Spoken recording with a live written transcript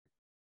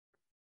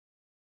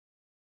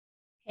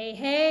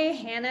Hey,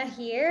 Hannah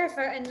here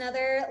for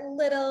another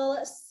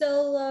little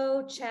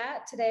solo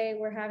chat. Today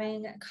we're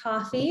having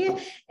coffee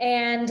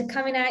and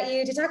coming at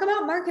you to talk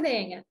about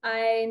marketing.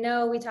 I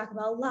know we talk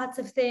about lots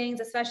of things,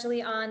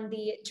 especially on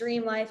the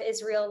Dream Life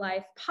is Real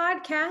Life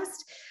podcast.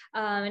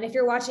 And if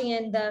you're watching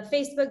in the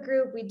Facebook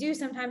group, we do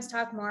sometimes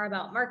talk more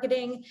about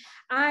marketing.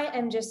 I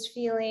am just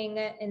feeling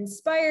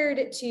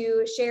inspired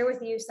to share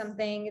with you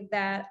something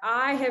that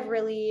I have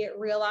really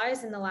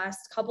realized in the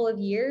last couple of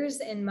years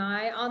in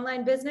my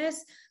online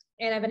business.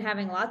 And I've been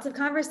having lots of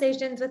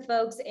conversations with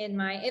folks in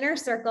my inner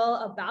circle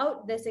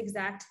about this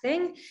exact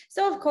thing.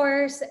 So of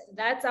course,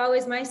 that's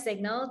always my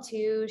signal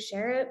to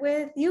share it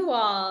with you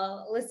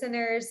all,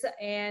 listeners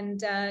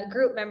and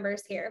group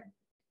members here.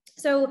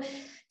 So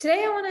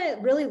today I want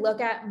to really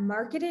look at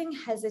marketing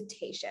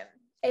hesitation.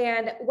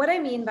 And what I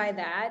mean by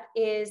that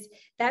is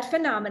that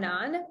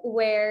phenomenon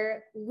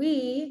where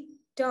we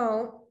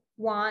don't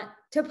want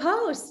to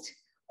post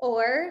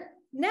or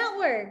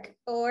network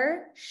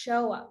or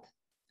show up,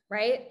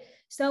 right?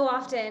 So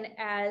often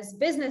as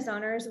business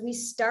owners, we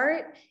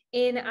start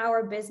in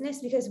our business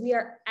because we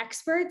are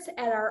experts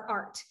at our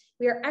art.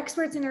 We are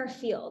experts in our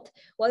field,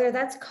 whether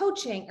that's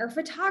coaching or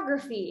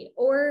photography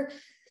or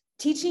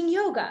teaching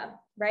yoga,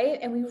 right?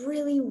 And we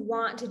really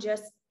want to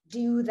just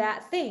do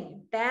that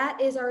thing. That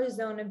is our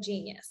zone of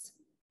genius.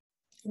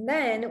 And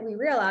then we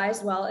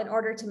realize, well, in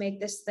order to make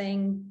this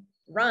thing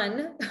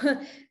run,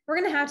 we're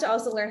going to have to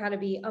also learn how to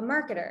be a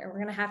marketer. And we're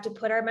going to have to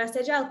put our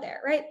message out there,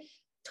 right?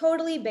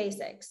 Totally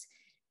basics.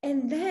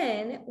 And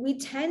then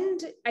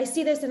I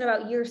see this in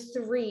about year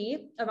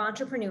 3 of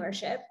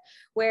entrepreneurship,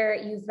 where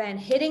you've been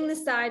hitting the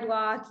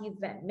sidewalk, you've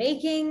been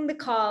making the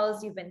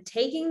calls, you've been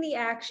taking the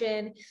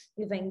action,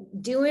 you've been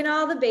doing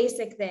all the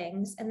basic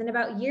things. And then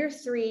about year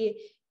 3,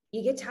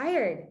 you get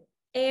tired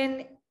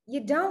and you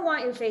don't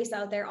want your face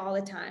out there all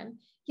the time.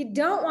 You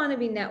don't want to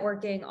be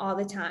networking all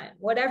the time,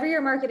 whatever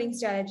your marketing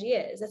strategy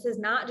is. This is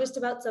not just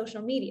about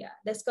social media.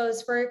 This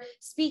goes for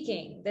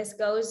speaking. This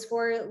goes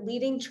for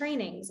leading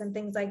trainings and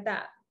things like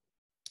that.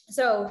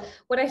 So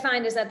what I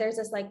find is that there's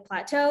this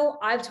plateau.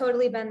 I've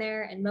totally been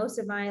there, and most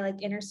of my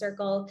inner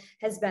circle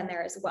has been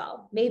there as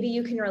well. Maybe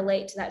you can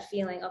relate to that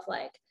feeling of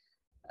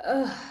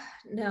oh,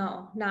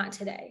 no, not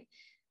today.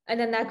 And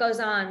then that goes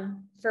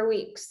on for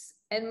weeks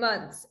and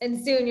months.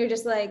 And soon you're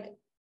just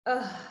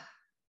oh,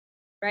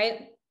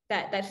 right?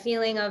 That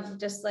feeling of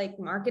just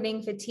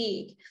marketing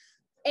fatigue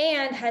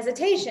and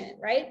hesitation,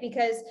 right?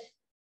 Because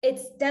it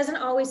doesn't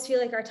always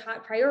feel like our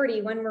top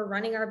priority when we're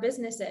running our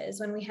businesses,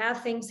 when we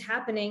have things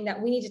happening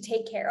that we need to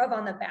take care of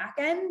on the back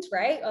end,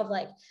 right? Of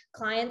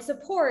client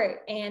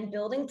support and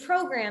building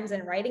programs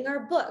and writing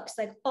our books,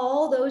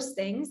 all those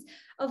things,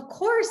 of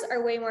course,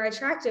 are way more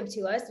attractive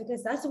to us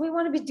because that's what we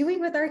want to be doing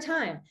with our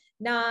time,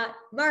 not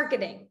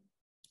marketing.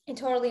 I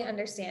totally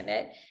understand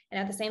it.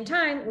 And at the same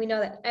time, we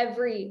know that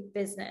every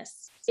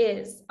business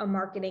is a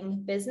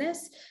marketing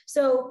business.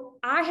 So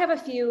I have a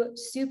few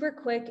super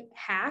quick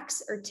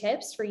hacks or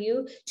tips for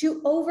you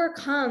to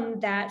overcome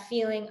that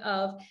feeling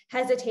of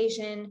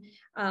hesitation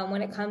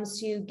when it comes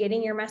to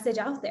getting your message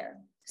out there.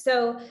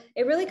 So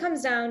it really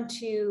comes down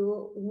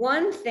to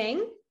one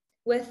thing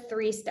with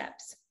 3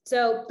 steps.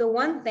 So the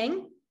one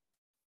thing,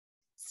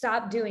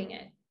 stop doing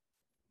it.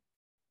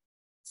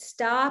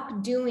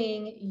 Stop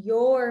doing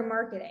your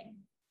marketing.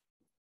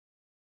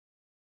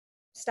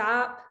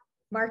 Stop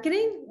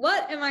marketing?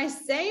 What am I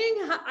saying?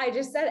 I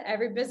just said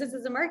every business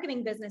is a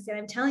marketing business, and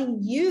I'm telling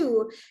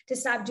you to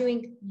stop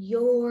doing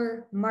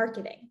your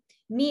marketing,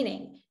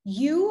 meaning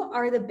you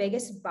are the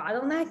biggest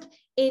bottleneck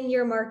in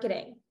your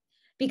marketing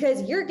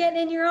because you're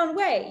getting in your own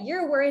way.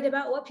 You're worried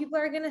about what people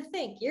are going to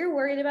think. You're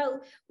worried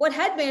about what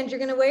headband you're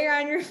going to wear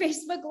on your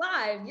Facebook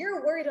Live.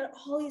 You're worried about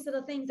all these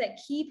little things that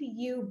keep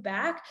you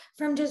back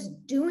from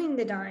just doing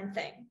the darn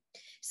thing.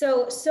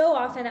 So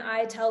often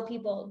I tell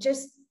people,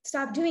 just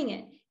stop doing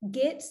it.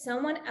 Get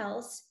someone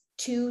else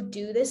to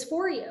do this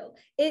for you.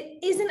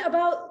 It isn't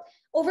about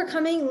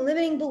overcoming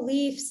limiting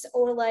beliefs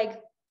or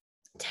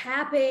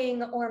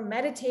tapping or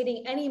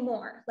meditating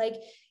anymore.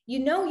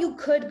 You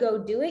could go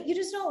do it. You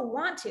just don't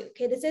want to.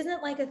 Okay. This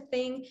isn't a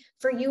thing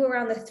for you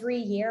around the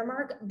 3-year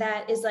mark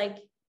that is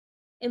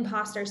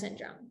imposter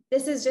syndrome.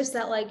 This is just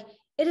that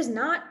it is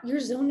not your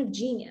zone of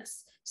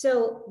genius.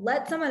 So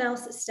let someone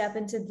else step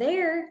into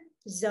their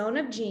zone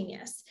of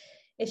genius.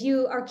 If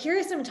you are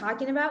curious what I'm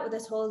talking about with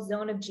this whole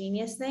zone of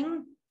genius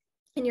thing,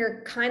 and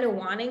you're kind of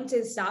wanting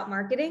to stop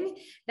marketing,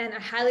 then I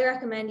highly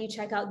recommend you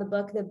check out the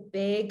book, The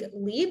Big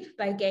Leap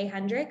by Gay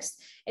Hendricks.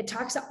 It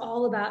talks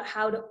all about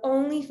how to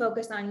only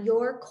focus on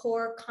your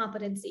core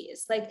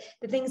competencies,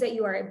 the things that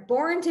you are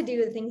born to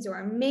do, the things you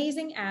are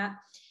amazing at,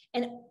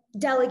 and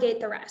delegate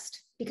the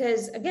rest.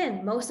 Because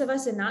again, most of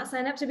us did not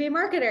sign up to be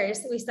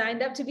marketers. We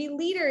signed up to be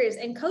leaders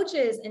and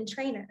coaches and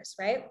trainers,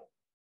 right?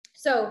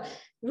 So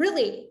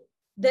really,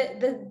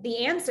 the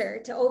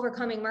answer to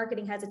overcoming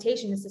marketing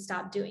hesitation is to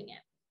stop doing it.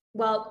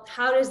 Well,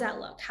 how does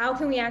that look? How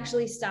can we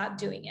actually stop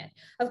doing it?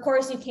 Of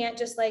course, you can't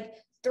just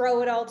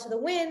throw it all to the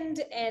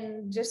wind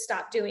and just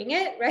stop doing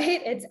it,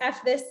 right? It's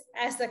F this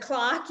as the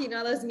clock,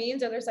 those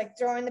memes where there's like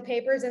throwing the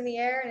papers in the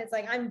air and it's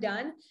like, I'm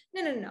done.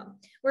 No.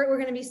 We're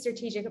going to be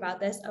strategic about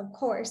this, of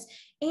course.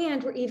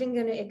 And we're even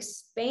going to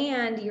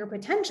expand your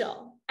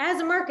potential as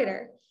a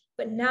marketer,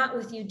 but not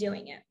with you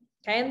doing it.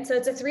 Okay. So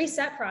it's a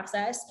 3-step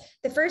process.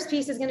 The first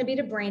piece is going to be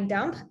to brain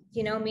dump.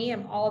 You know me,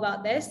 I'm all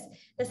about this.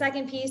 The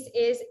second piece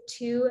is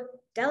to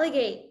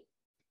delegate.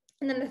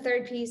 And then the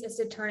third piece is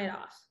to turn it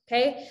off.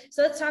 Okay.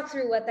 So let's talk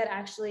through what that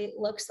actually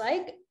looks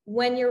like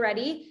when you're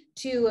ready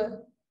to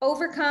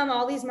overcome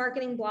all these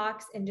marketing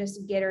blocks and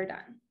just get her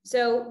done.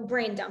 So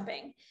brain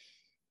dumping.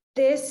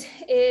 This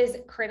is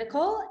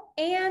critical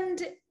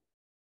and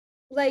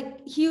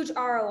like huge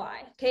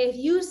ROI. Okay. If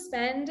you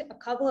spend a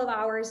couple of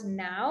hours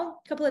now,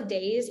 a couple of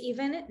days,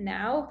 even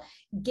now,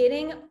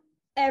 getting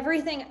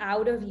everything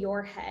out of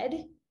your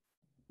head,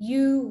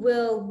 you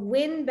will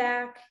win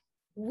back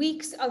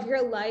weeks of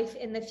your life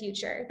in the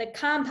future. The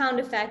compound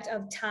effect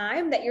of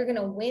time that you're going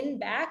to win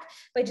back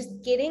by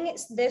just getting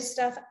this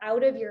stuff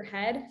out of your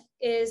head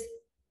is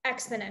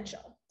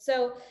exponential.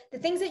 So the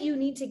things that you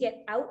need to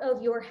get out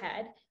of your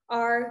head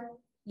are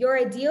your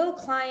ideal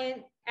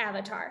client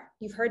avatar.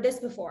 You've heard this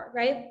before,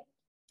 right?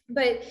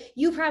 But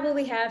you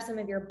probably have some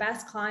of your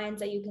best clients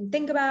that you can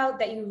think about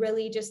that you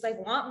really just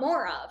like want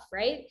more of,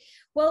 right?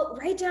 Well,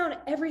 write down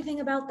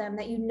everything about them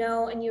that you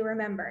know and you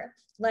remember,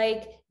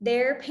 like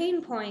their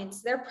pain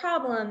points, their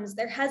problems,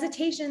 their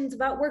hesitations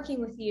about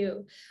working with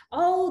you,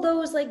 all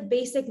those like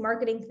basic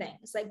marketing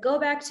things. Like go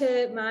back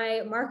to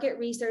my market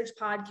research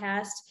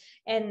podcast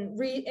and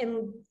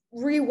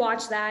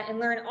rewatch that and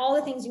learn all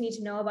the things you need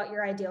to know about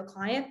your ideal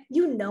client.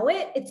 You know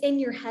it, it's in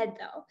your head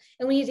though.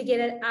 And we need to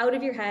get it out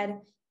of your head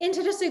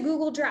into just a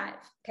Google Drive,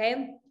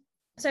 okay?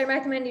 So I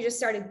recommend you just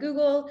start a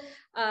Google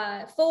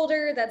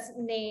folder that's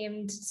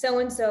named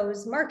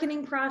so-and-so's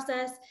marketing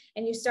process,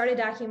 and you start a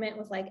document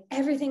with like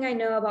everything I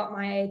know about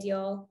my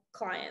ideal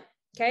client,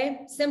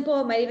 okay?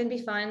 Simple, might even be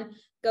fun.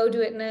 Go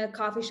do it in a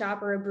coffee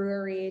shop or a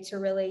brewery to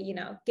really,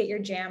 get your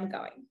jam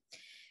going.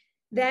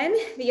 Then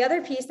the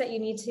other piece that you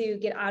need to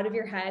get out of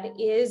your head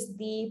is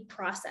the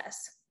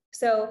process.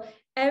 So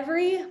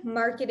every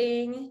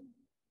marketing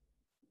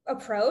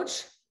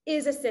approach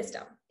is a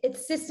system.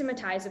 It's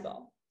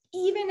systematizable.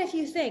 Even if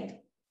you think,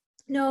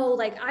 no,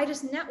 like I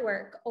just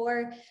network,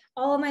 or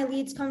all of my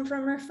leads come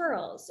from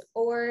referrals,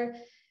 or,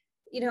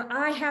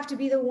 I have to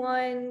be the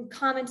one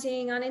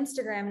commenting on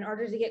Instagram in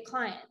order to get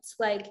clients.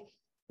 Like,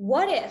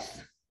 what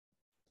if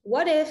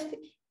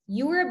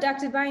you were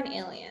abducted by an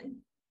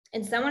alien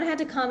and someone had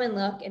to come and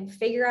look and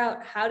figure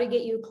out how to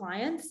get you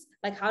clients,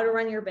 like how to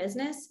run your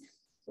business?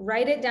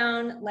 Write it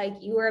down like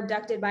you were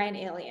abducted by an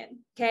alien,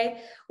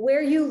 okay?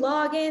 Where you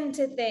log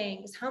into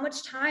things, how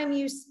much time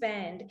you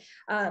spend,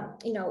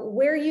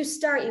 where you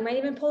start. You might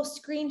even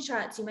post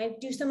screenshots. You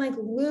might do some like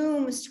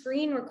Loom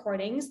screen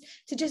recordings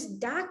to just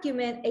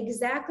document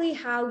exactly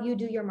how you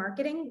do your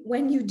marketing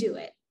when you do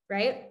it,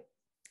 right?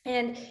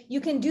 And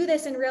you can do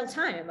this in real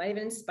time. It might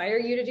even inspire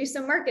you to do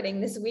some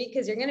marketing this week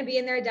because you're going to be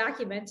in there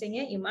documenting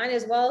it. You might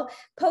as well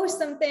post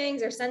some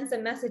things or send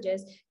some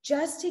messages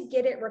just to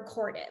get it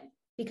recorded.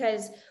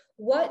 Because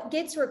what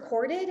gets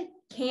recorded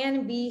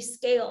can be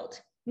scaled,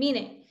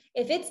 meaning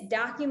if it's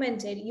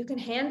documented, you can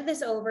hand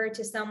this over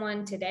to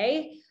someone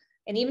today.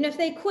 And even if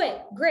they quit,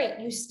 great,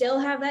 you still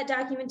have that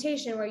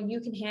documentation where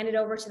you can hand it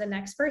over to the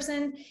next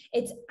person.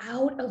 It's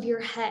out of your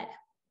head.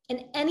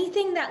 And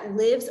anything that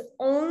lives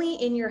only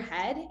in your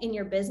head, in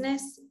your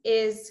business,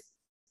 is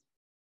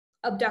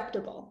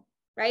abductable,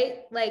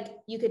 right? Like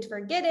you could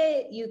forget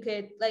it.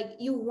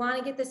 You want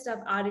to get this stuff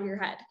out of your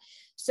head.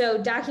 So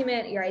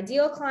document your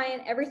ideal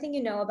client, everything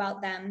you know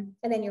about them,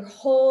 and then your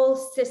whole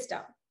system.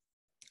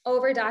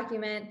 Over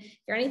document. If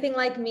you're anything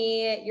like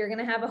me, you're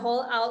going to have a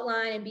whole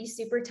outline and be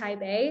super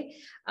type A.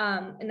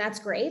 And that's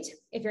great.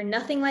 If you're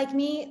nothing like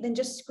me, then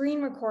just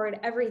screen record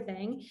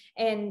everything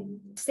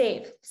and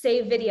save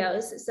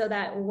videos so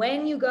that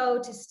when you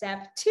go to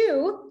step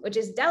 2, which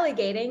is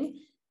delegating,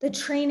 the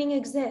training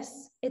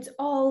exists. It's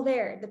all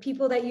there. The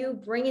people that you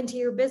bring into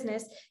your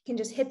business can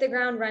just hit the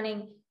ground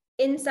running,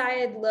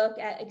 inside look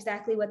at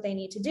exactly what they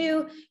need to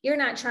do. You're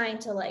not trying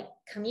to like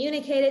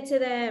communicate it to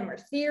them or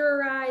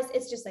theorize.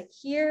 It's just like,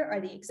 here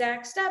are the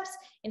exact steps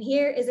and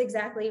here is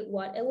exactly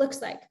what it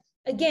looks like.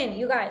 Again,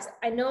 you guys,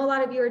 I know a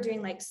lot of you are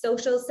doing like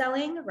social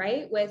selling,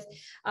 right?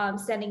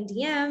 Sending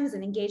DMs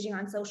and engaging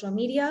on social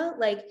media.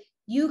 Like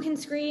you can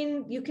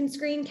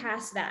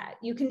screencast that.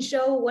 You can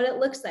show what it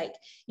looks like.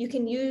 You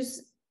can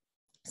use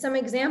some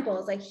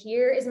examples, like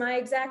here is my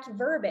exact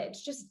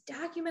verbiage. Just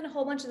document a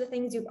whole bunch of the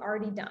things you've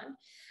already done.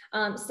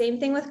 Same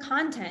thing with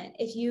content.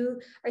 If you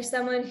are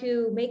someone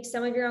who makes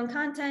some of your own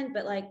content,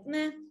 but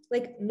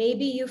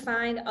maybe you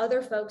find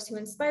other folks who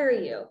inspire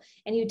you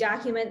and you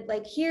document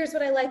like, here's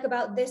what I like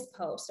about this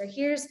post, or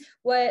here's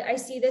what I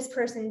see this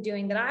person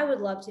doing that I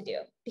would love to do.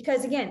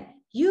 Because again,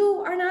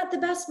 you are not the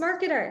best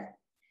marketer.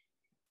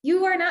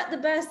 You are not the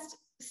best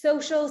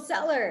social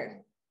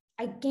seller.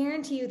 I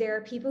guarantee you there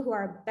are people who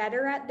are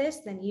better at this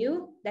than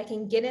you that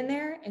can get in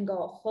there and go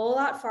a whole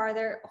lot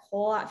farther, a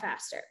whole lot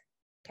faster.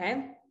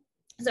 Okay.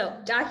 So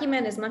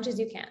document as much as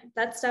you can.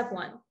 That's step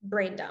one,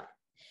 brain dump.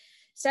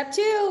 Step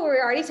two, we're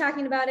already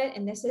talking about it,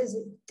 and this is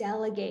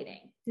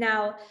delegating.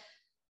 Now,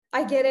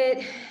 I get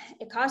it.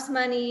 It costs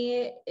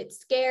money. It's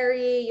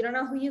scary. You don't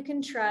know who you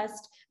can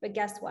trust, but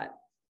guess what?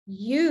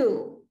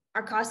 You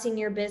are costing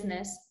your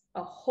business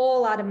a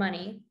whole lot of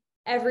money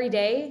every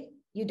day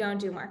you don't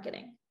do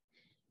marketing.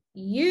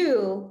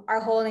 You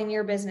are holding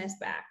your business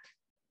back.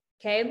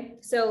 Okay.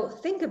 So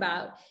think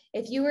about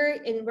if you were,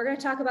 and we're going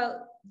to talk about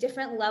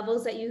different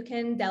levels that you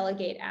can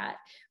delegate at,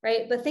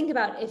 right? But think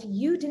about if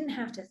you didn't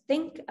have to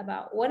think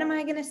about what am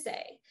I going to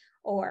say?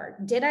 Or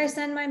did I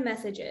send my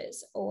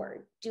messages?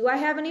 Or do I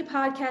have any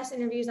podcast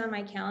interviews on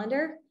my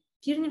calendar?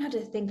 If you didn't have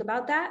to think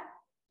about that,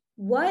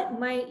 what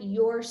might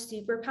your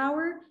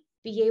superpower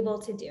be able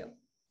to do?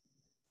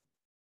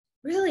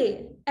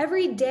 Really,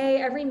 every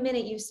day, every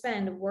minute you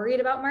spend worried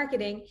about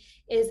marketing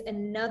is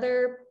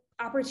another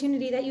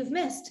opportunity that you've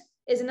missed,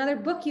 is another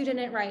book you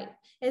didn't write,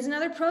 is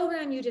another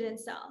program you didn't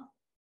sell,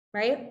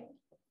 right?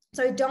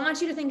 So I don't want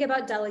you to think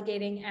about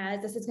delegating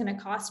as this is going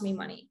to cost me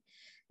money,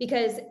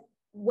 because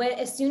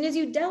as soon as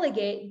you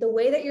delegate, the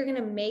way that you're going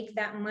to make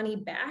that money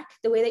back,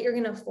 the way that you're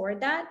going to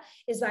afford that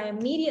is by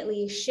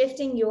immediately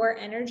shifting your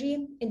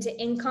energy into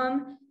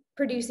income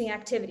producing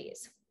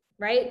activities,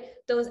 right?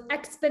 Those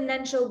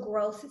exponential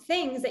growth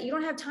things that you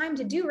don't have time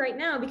to do right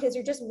now because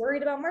you're just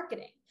worried about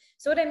marketing.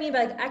 So what I mean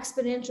by like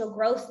exponential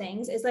growth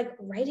things is like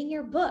writing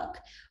your book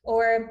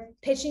or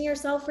pitching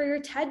yourself for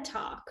your TED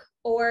Talk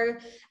or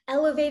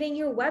elevating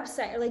your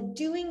website or like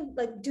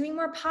doing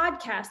more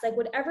podcasts, like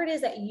whatever it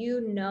is that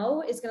you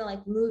know is going to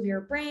like move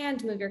your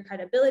brand, move your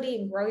credibility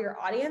and grow your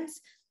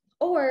audience,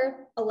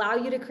 or allow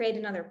you to create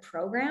another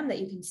program that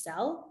you can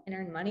sell and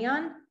earn money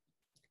on.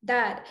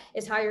 That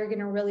is how you're going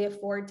to really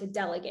afford to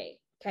delegate.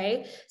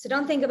 Okay. So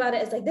don't think about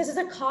it as like, this is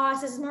a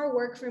cost. This is more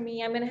work for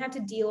me. I'm going to have to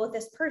deal with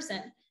this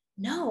person.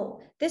 No,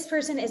 this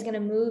person is going to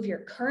move your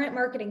current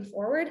marketing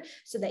forward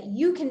so that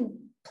you can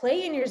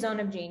play in your zone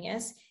of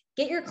genius,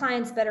 get your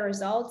clients better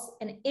results,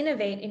 and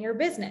innovate in your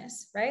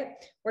business, right?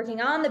 Working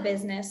on the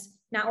business,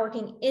 not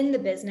working in the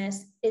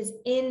business is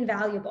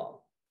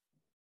invaluable.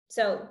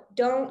 So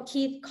don't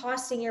keep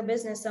costing your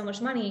business so much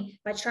money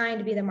by trying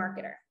to be the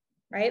marketer,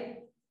 right?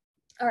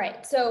 All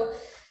right, so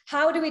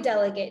how do we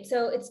delegate?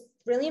 So it's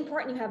really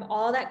important you have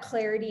all that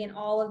clarity and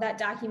all of that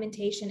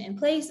documentation in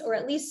place, or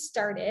at least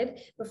started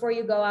before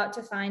you go out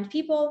to find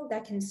people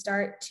that can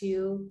start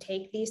to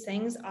take these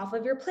things off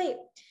of your plate.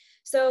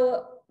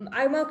 So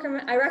I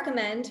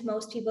recommend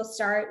most people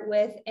start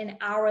with an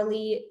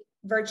hourly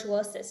virtual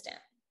assistant,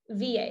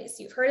 VAs.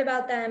 You've heard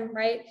about them,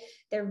 right?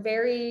 They're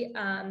very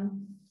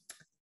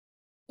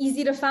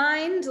easy to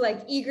find,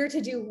 like eager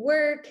to do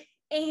work,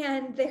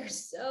 and they're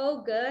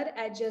so good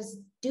at just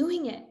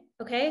doing it,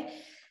 okay?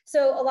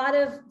 So a lot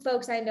of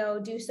folks I know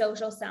do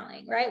social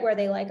selling, right? Where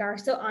they like are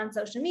so on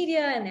social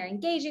media and they're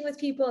engaging with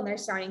people and they're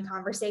starting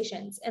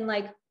conversations. And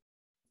like,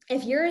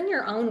 if you're in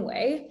your own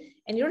way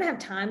and you don't have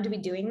time to be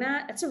doing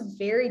that, that's a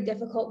very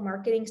difficult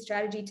marketing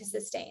strategy to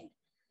sustain.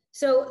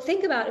 So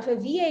think about if a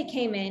VA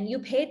came in, you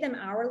paid them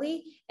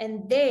hourly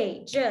and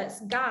they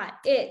just got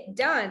it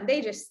done.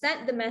 They just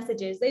sent the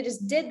messages. They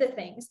just did the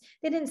things.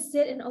 They didn't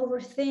sit and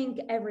overthink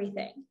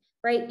everything,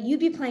 right? You'd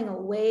be playing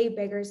a way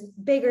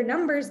bigger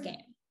numbers game,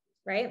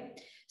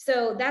 right?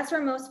 So that's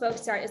where most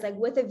folks start, is like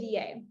with a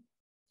VA.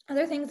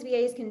 Other things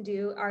VAs can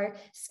do are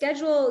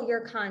schedule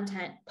your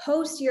content,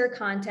 post your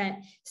content,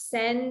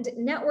 send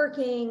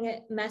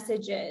networking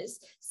messages,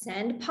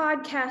 send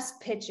podcast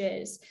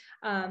pitches,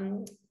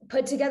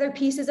 put together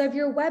pieces of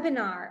your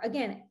webinar.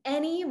 Again,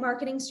 any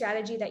marketing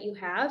strategy that you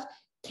have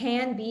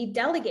can be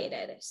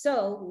delegated.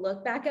 So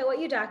look back at what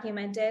you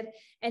documented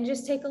and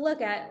just take a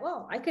look at,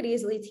 well, I could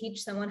easily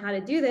teach someone how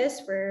to do this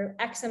for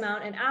X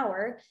amount an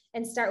hour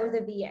and start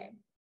with a VA.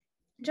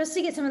 Just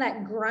to get some of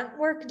that grunt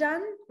work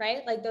done,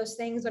 right? Like those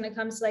things when it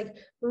comes to like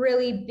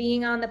really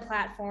being on the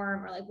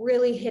platform or like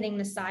really hitting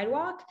the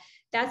sidewalk,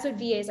 that's what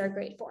VAs are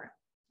great for.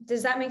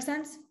 Does that make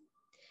sense?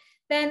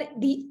 Then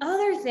the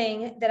other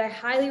thing that I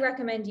highly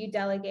recommend you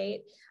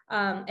delegate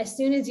as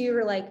soon as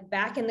you're like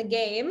back in the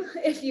game,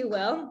 if you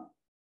will,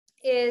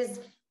 is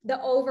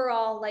the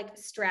overall like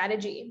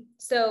strategy.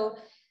 So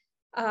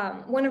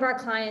one of our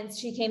clients,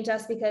 she came to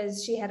us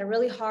because she had a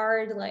really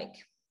hard like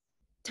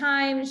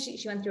time. She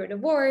went through a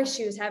divorce.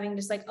 She was having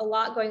just like a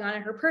lot going on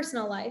in her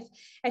personal life.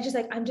 And she's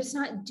like, I'm just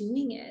not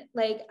doing it.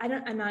 Like,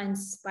 I'm not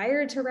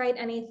inspired to write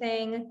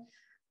anything.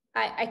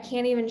 I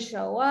can't even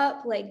show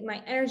up. Like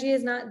my energy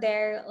is not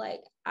there.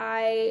 Like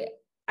I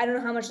don't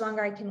know how much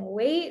longer I can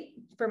wait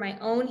for my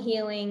own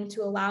healing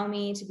to allow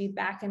me to be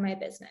back in my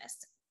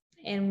business.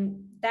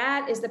 And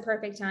that is the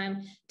perfect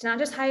time to not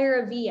just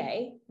hire a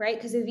VA, right?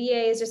 Because a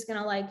VA is just going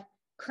to like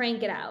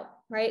crank it out,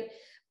 right?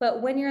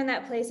 But when you're in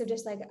that place of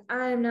just like,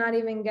 I'm not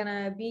even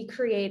gonna be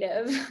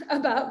creative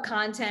about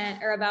content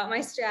or about my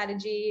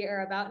strategy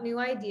or about new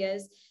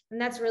ideas, and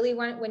that's really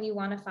when you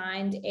want to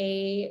find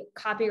a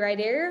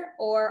copywriter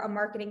or a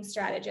marketing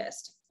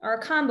strategist or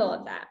a combo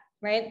of that,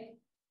 right?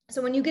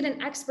 So when you get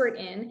an expert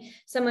in,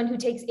 someone who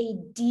takes a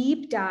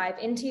deep dive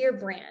into your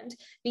brand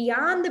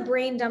beyond the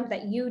brain dump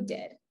that you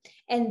did,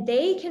 and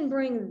they can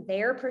bring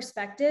their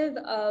perspective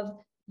of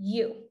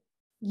you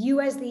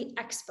as the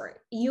expert,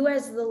 you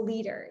as the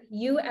leader,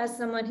 you as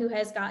someone who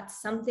has got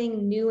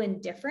something new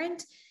and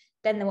different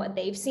than what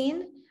they've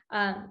seen.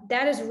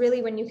 That is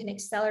really when you can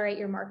accelerate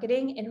your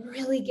marketing and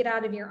really get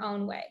out of your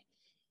own way.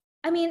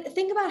 I mean,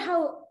 think about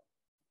how,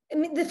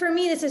 for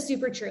me, this is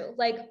super true.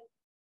 Like,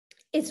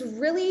 it's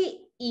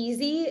really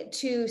easy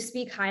to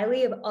speak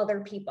highly of other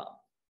people,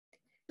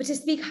 but to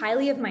speak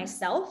highly of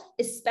myself,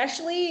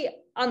 especially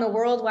on the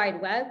World Wide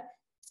Web,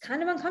 it's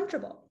kind of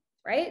uncomfortable.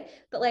 Right?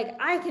 But like,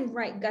 I can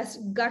write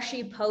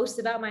gushy posts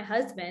about my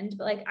husband,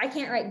 but like, I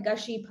can't write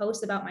gushy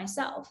posts about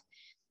myself.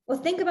 Well,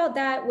 think about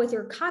that with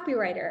your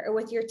copywriter or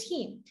with your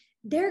team.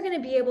 They're going to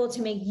be able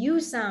to make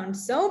you sound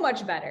so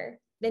much better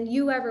than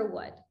you ever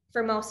would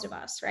for most of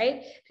us,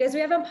 right? Because we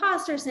have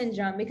imposter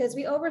syndrome, because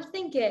we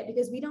overthink it,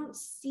 because we don't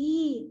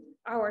see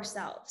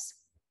ourselves.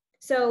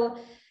 So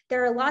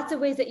there are lots of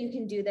ways that you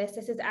can do this.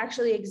 This is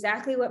actually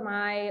exactly what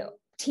my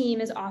team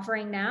is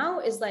offering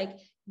now, is like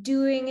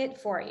doing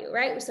it for you,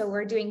 right? So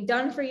we're doing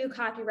done for you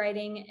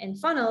copywriting and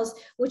funnels,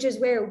 which is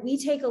where we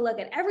take a look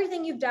at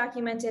everything you've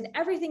documented,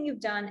 everything you've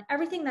done,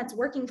 everything that's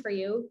working for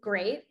you,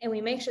 great. And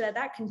we make sure that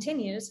that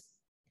continues.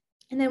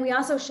 And then we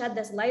also shed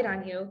this light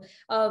on you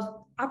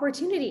of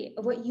opportunity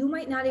of what you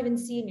might not even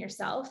see in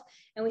yourself.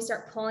 And we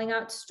start pulling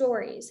out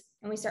stories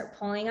and we start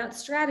pulling out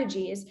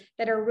strategies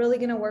that are really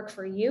going to work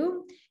for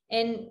you.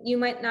 And you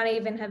might not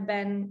even have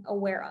been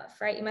aware of,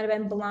 right? You might have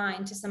been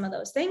blind to some of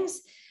those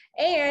things.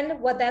 And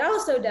what that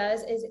also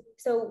does is,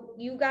 so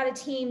you got a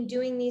team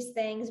doing these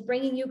things,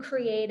 bringing you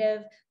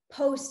creative,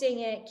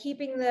 posting it,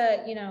 keeping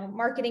the,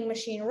 marketing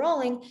machine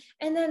rolling.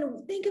 And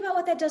then think about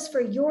what that does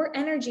for your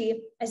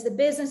energy as the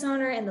business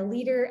owner and the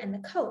leader and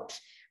the coach,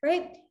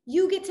 right?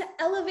 You get to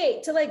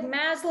elevate to like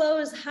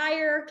Maslow's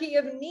hierarchy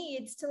of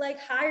needs to like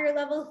higher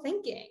level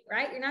thinking,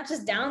 right? You're not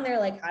just down there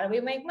like, how do we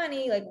make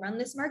money? Like, run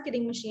this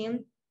marketing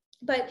machine.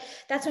 But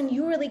that's when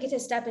you really get to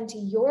step into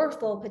your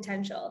full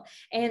potential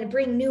and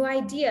bring new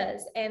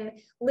ideas and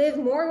live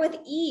more with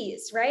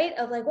ease, right?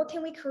 Of like, what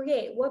can we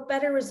create? What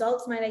better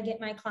results might I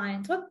get my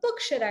clients? What book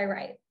should I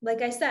write?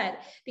 Like I said,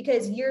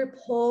 because you're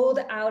pulled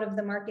out of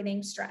the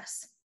marketing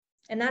stress,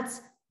 and that's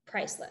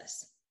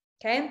priceless.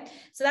 Okay.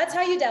 So that's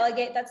how you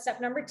delegate. That's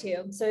step number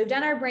 2. So we've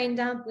done our brain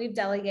dump, we've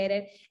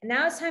delegated, and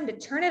now it's time to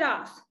turn it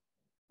off.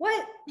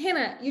 What,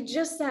 Hannah, you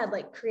just said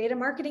like create a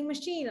marketing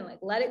machine and like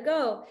let it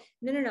go.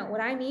 No.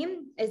 What I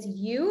mean is,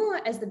 you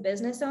as the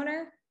business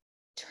owner,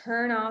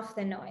 turn off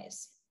the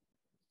noise.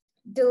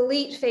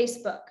 Delete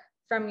Facebook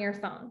from your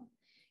phone.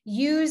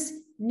 Use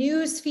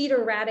Newsfeed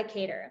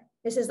Eradicator.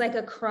 This is like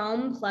a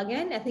Chrome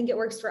plugin. I think it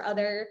works for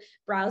other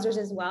browsers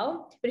as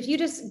well. But if you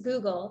just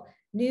Google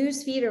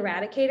Newsfeed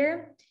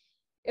Eradicator,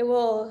 it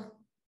will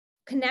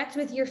connect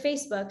with your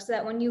Facebook so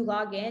that when you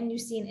log in, you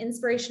see an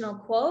inspirational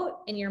quote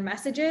in your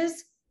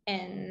messages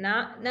and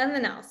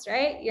nothing else,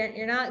 right?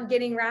 You're not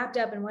getting wrapped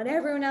up in what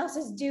everyone else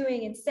is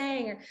doing and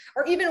saying,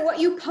 or even what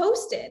you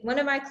posted. One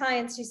of my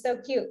clients, she's so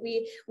cute.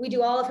 We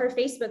do all of her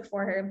Facebook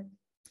for her.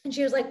 And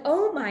she was like,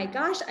 oh my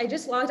gosh, I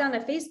just logged on to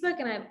Facebook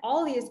and I have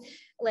all these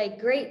like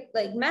great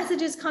like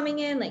messages coming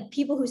in, like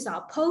people who saw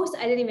posts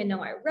I didn't even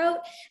know I wrote.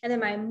 And then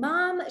my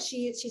mom,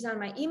 she's on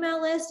my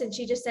email list, and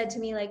she just said to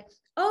me like,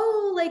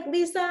 oh, like,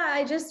 Lisa,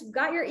 I just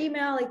got your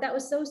email. Like, that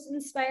was so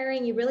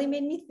inspiring. You really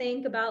made me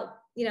think about,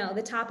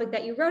 the topic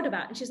that you wrote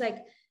about. And she's like,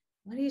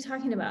 what are you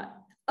talking about?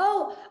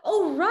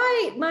 Oh,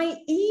 right. My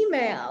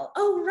email.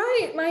 Oh,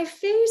 right. My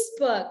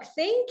Facebook.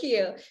 Thank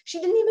you. She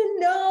didn't even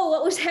know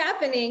what was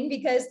happening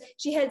because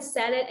she had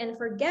said it and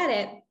forget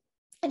it.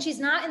 And she's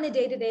not in the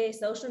day-to-day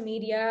social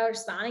media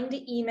responding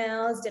to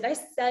emails. Did I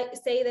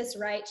say this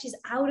right? She's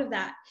out of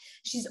that.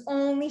 She's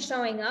only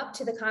showing up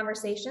to the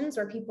conversations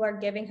where people are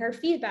giving her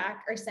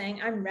feedback or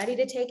saying, I'm ready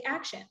to take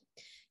action.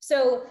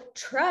 So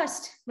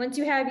trust, once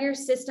you have your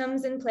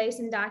systems in place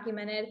and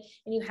documented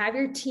and you have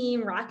your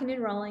team rocking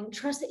and rolling,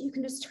 trust that you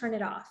can just turn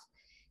it off.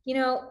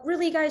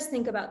 Really, guys,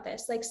 think about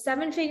this. Like,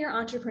 7-figure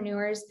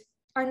entrepreneurs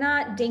are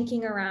not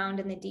dinking around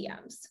in the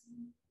DMs.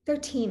 Their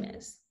team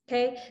is.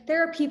 Okay.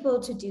 There are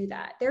people to do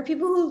that. There are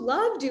people who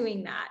love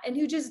doing that and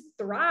who just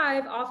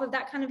thrive off of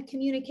that kind of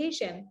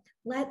communication.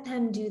 Let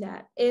them do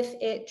that if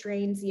it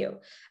drains you.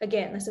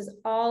 Again, this is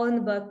all in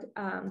the book,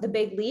 The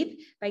Big Leap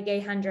by Gay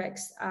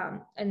Hendricks.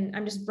 And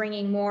I'm just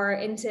bringing more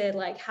into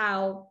like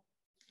how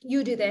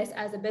you do this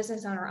as a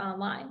business owner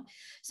online.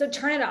 So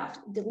turn it off,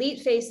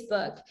 delete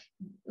Facebook,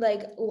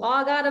 like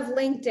log out of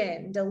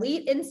LinkedIn,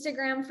 delete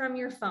Instagram from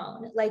your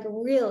phone, like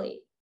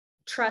really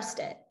trust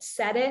it,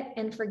 set it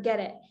and forget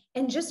it.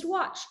 And just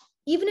watch.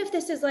 Even if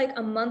this is like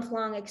a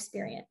month-long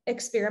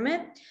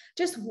experiment,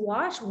 just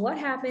watch what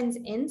happens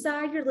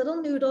inside your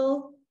little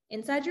noodle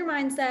inside your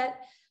mindset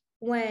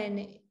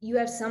when you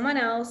have someone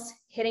else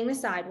hitting the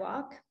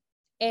sidewalk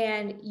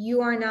and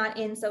you are not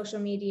in social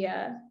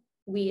media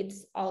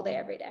weeds all day,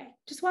 every day.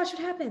 Just watch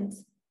what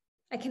happens.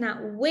 I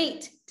cannot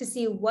wait to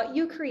see what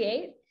you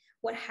create,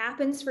 what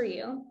happens for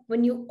you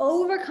when you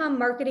overcome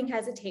marketing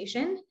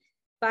hesitation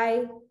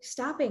by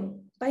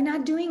stopping, by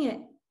not doing it,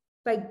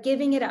 by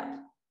giving it up.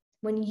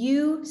 When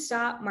you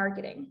stop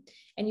marketing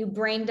and you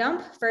brain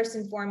dump first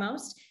and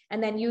foremost,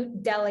 and then you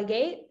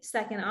delegate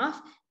second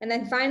off, and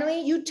then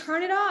finally you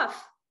turn it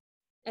off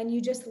and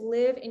you just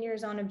live in your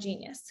zone of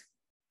genius.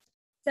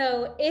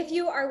 So if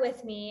you are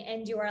with me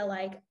and you are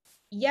like,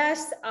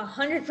 yes,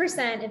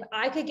 100%, if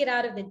I could get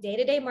out of the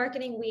day-to-day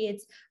marketing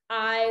weeds,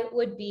 I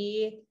would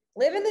be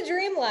living the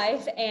dream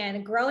life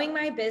and growing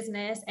my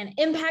business and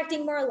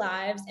impacting more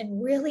lives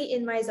and really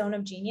in my zone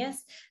of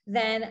genius,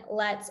 then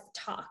let's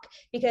talk,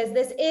 because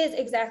this is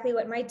exactly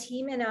what my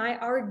team and I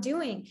are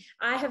doing.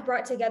 I have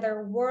brought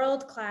together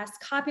world-class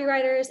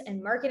copywriters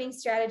and marketing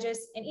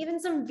strategists and even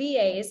some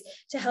VAs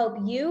to help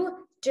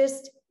you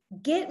just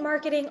get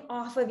marketing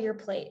off of your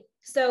plate.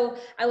 So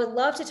I would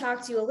love to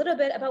talk to you a little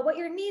bit about what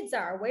your needs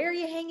are. Where are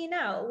you hanging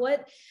out?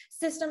 What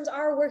systems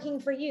are working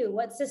for you?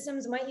 What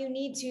systems might you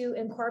need to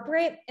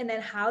incorporate? And then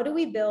how do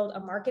we build a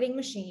marketing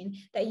machine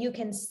that you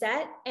can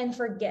set and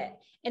forget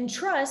and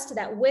trust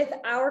that with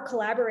our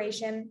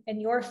collaboration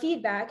and your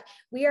feedback,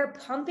 we are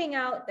pumping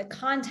out the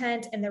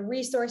content and the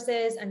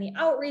resources and the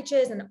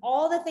outreaches and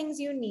all the things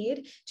you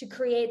need to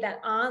create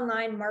that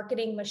online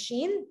marketing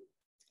machine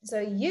so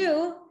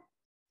you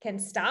can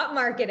stop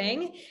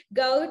marketing.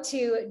 Go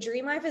to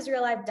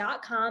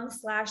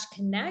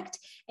dreamlifeisreallife.com/connect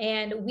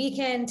and we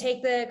can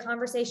take the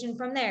conversation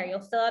from there. You'll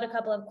fill out a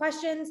couple of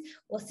questions.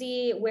 We'll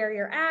see where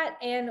you're at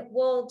and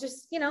we'll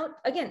just,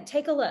 again,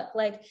 take a look.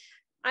 Like,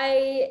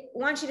 I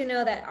want you to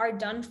know that our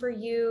Done For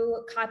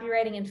You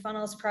Copywriting and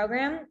Funnels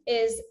program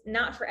is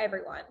not for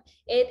everyone.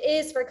 It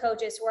is for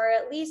coaches who are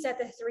at least at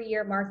the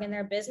 3-year mark in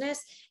their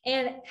business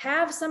and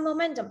have some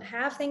momentum,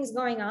 have things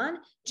going on,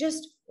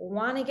 just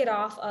want to get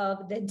off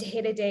of the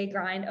day-to-day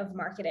grind of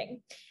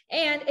marketing.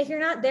 And if you're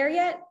not there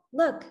yet,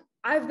 look,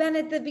 I've been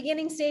at the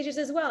beginning stages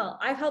as well.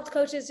 I've helped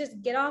coaches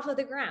just get off of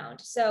the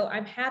ground. So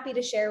I'm happy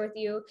to share with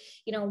you,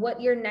 what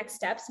your next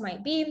steps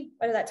might be,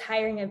 whether that's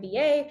hiring a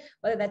VA,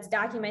 whether that's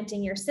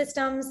documenting your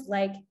systems.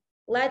 Like,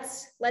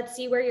 let's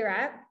see where you're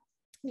at,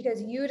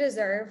 because you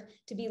deserve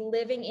to be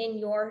living in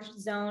your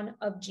zone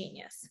of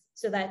genius.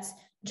 So that's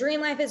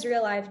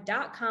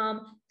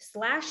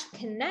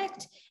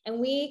dreamlifeisreallife.com/connect. And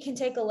we can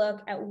take a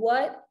look at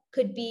what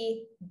could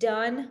be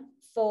done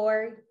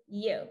for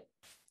you.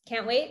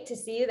 Can't wait to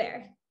see you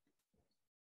there.